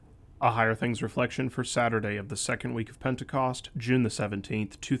A Higher Things Reflection for Saturday of the second week of Pentecost, June the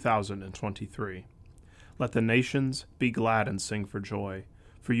 17th, 2023. Let the nations be glad and sing for joy,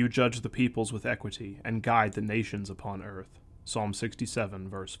 for you judge the peoples with equity and guide the nations upon earth. Psalm 67,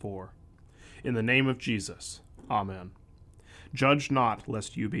 verse 4. In the name of Jesus, Amen. Judge not,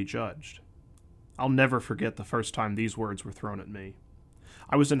 lest you be judged. I'll never forget the first time these words were thrown at me.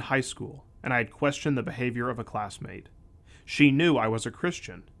 I was in high school, and I had questioned the behavior of a classmate. She knew I was a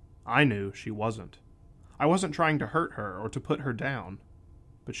Christian. I knew she wasn't. I wasn't trying to hurt her or to put her down,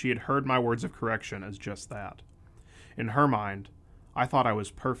 but she had heard my words of correction as just that. In her mind, I thought I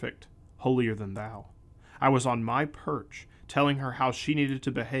was perfect, holier than thou. I was on my perch, telling her how she needed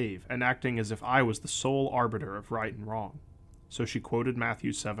to behave and acting as if I was the sole arbiter of right and wrong. So she quoted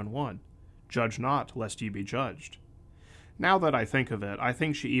Matthew 7:1, "Judge not, lest ye be judged." Now that I think of it, I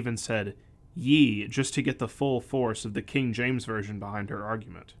think she even said "ye" just to get the full force of the King James Version behind her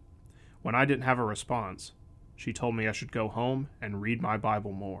argument. When I didn't have a response, she told me I should go home and read my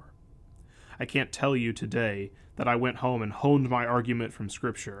Bible more. I can't tell you today that I went home and honed my argument from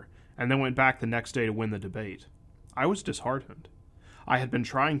Scripture, and then went back the next day to win the debate. I was disheartened. I had been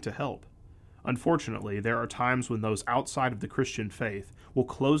trying to help. Unfortunately, there are times when those outside of the Christian faith will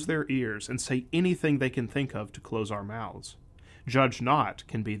close their ears and say anything they can think of to close our mouths. Judge not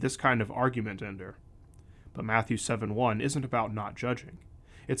can be this kind of argument ender. But Matthew 7:1 isn't about not judging.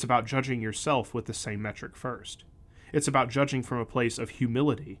 It's about judging yourself with the same metric first. It's about judging from a place of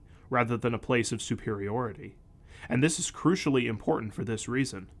humility rather than a place of superiority. And this is crucially important for this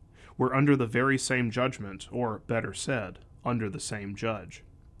reason. We're under the very same judgment, or better said, under the same judge.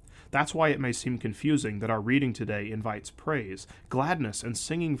 That's why it may seem confusing that our reading today invites praise, gladness, and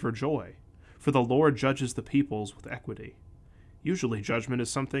singing for joy, for the Lord judges the peoples with equity. Usually judgment is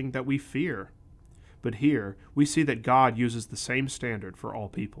something that we fear. But here, we see that God uses the same standard for all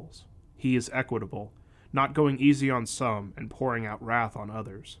peoples. He is equitable, not going easy on some and pouring out wrath on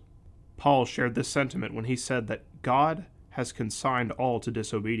others. Paul shared this sentiment when he said that God has consigned all to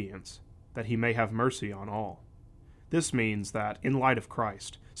disobedience, that he may have mercy on all. This means that, in light of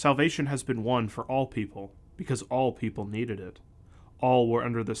Christ, salvation has been won for all people, because all people needed it. All were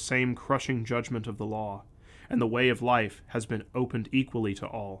under the same crushing judgment of the law, and the way of life has been opened equally to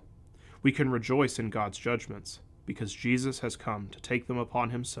all. We can rejoice in God's judgments, because Jesus has come to take them upon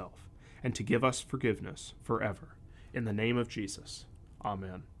himself, and to give us forgiveness forever. In the name of Jesus,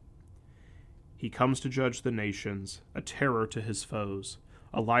 Amen. He comes to judge the nations, a terror to his foes,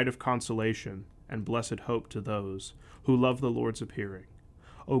 a light of consolation, and blessed hope to those who love the Lord's appearing.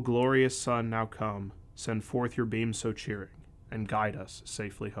 O glorious Sun, now come, send forth your beams so cheering, and guide us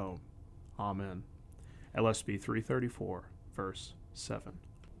safely home. Amen. LSB 334, verse 7.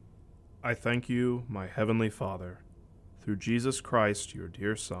 I thank you, my heavenly Father, through Jesus Christ, your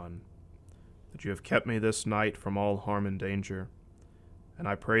dear Son, that you have kept me this night from all harm and danger, and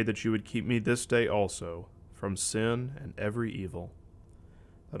I pray that you would keep me this day also from sin and every evil,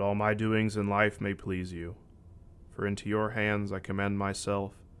 that all my doings in life may please you. For into your hands I commend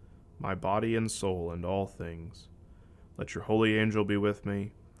myself, my body and soul, and all things. Let your holy angel be with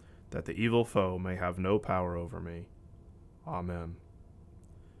me, that the evil foe may have no power over me. Amen.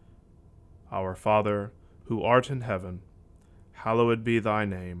 Our Father, who art in heaven, hallowed be thy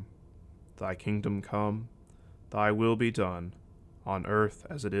name. Thy kingdom come, thy will be done, on earth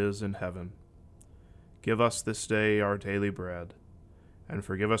as it is in heaven. Give us this day our daily bread, and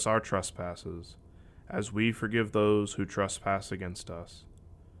forgive us our trespasses, as we forgive those who trespass against us.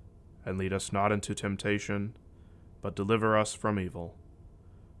 And lead us not into temptation, but deliver us from evil.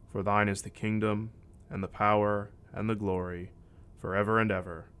 For thine is the kingdom, and the power, and the glory, forever and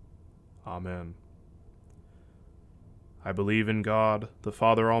ever. Amen. I believe in God, the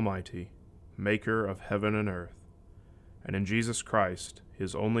Father Almighty, maker of heaven and earth, and in Jesus Christ,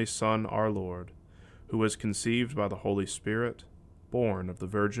 his only Son, our Lord, who was conceived by the Holy Spirit, born of the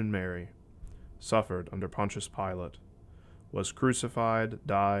Virgin Mary, suffered under Pontius Pilate, was crucified,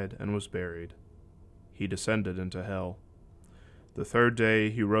 died, and was buried. He descended into hell. The third day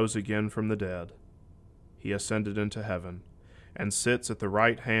he rose again from the dead. He ascended into heaven, and sits at the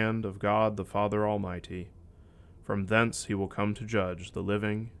right hand of God the Father Almighty. From thence he will come to judge the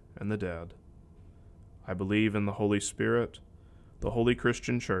living and the dead. I believe in the Holy Spirit, the holy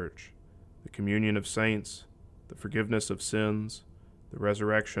Christian Church, the communion of saints, the forgiveness of sins, the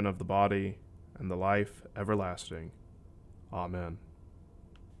resurrection of the body, and the life everlasting. Amen.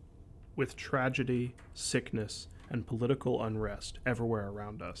 With tragedy, sickness, and political unrest everywhere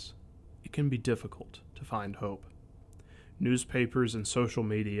around us, it can be difficult to find hope. Newspapers and social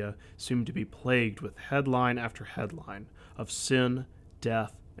media seem to be plagued with headline after headline of sin,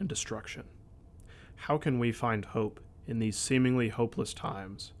 death, and destruction. How can we find hope in these seemingly hopeless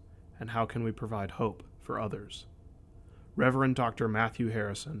times, and how can we provide hope for others? Reverend Dr. Matthew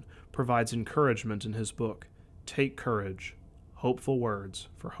Harrison provides encouragement in his book, Take Courage, Hopeful Words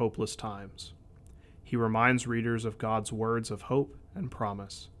for Hopeless Times. He reminds readers of God's words of hope and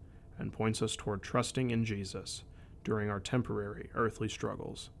promise, and points us toward trusting in Jesus during our temporary earthly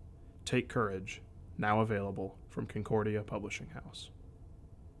struggles. Take Courage, now available from Concordia Publishing House.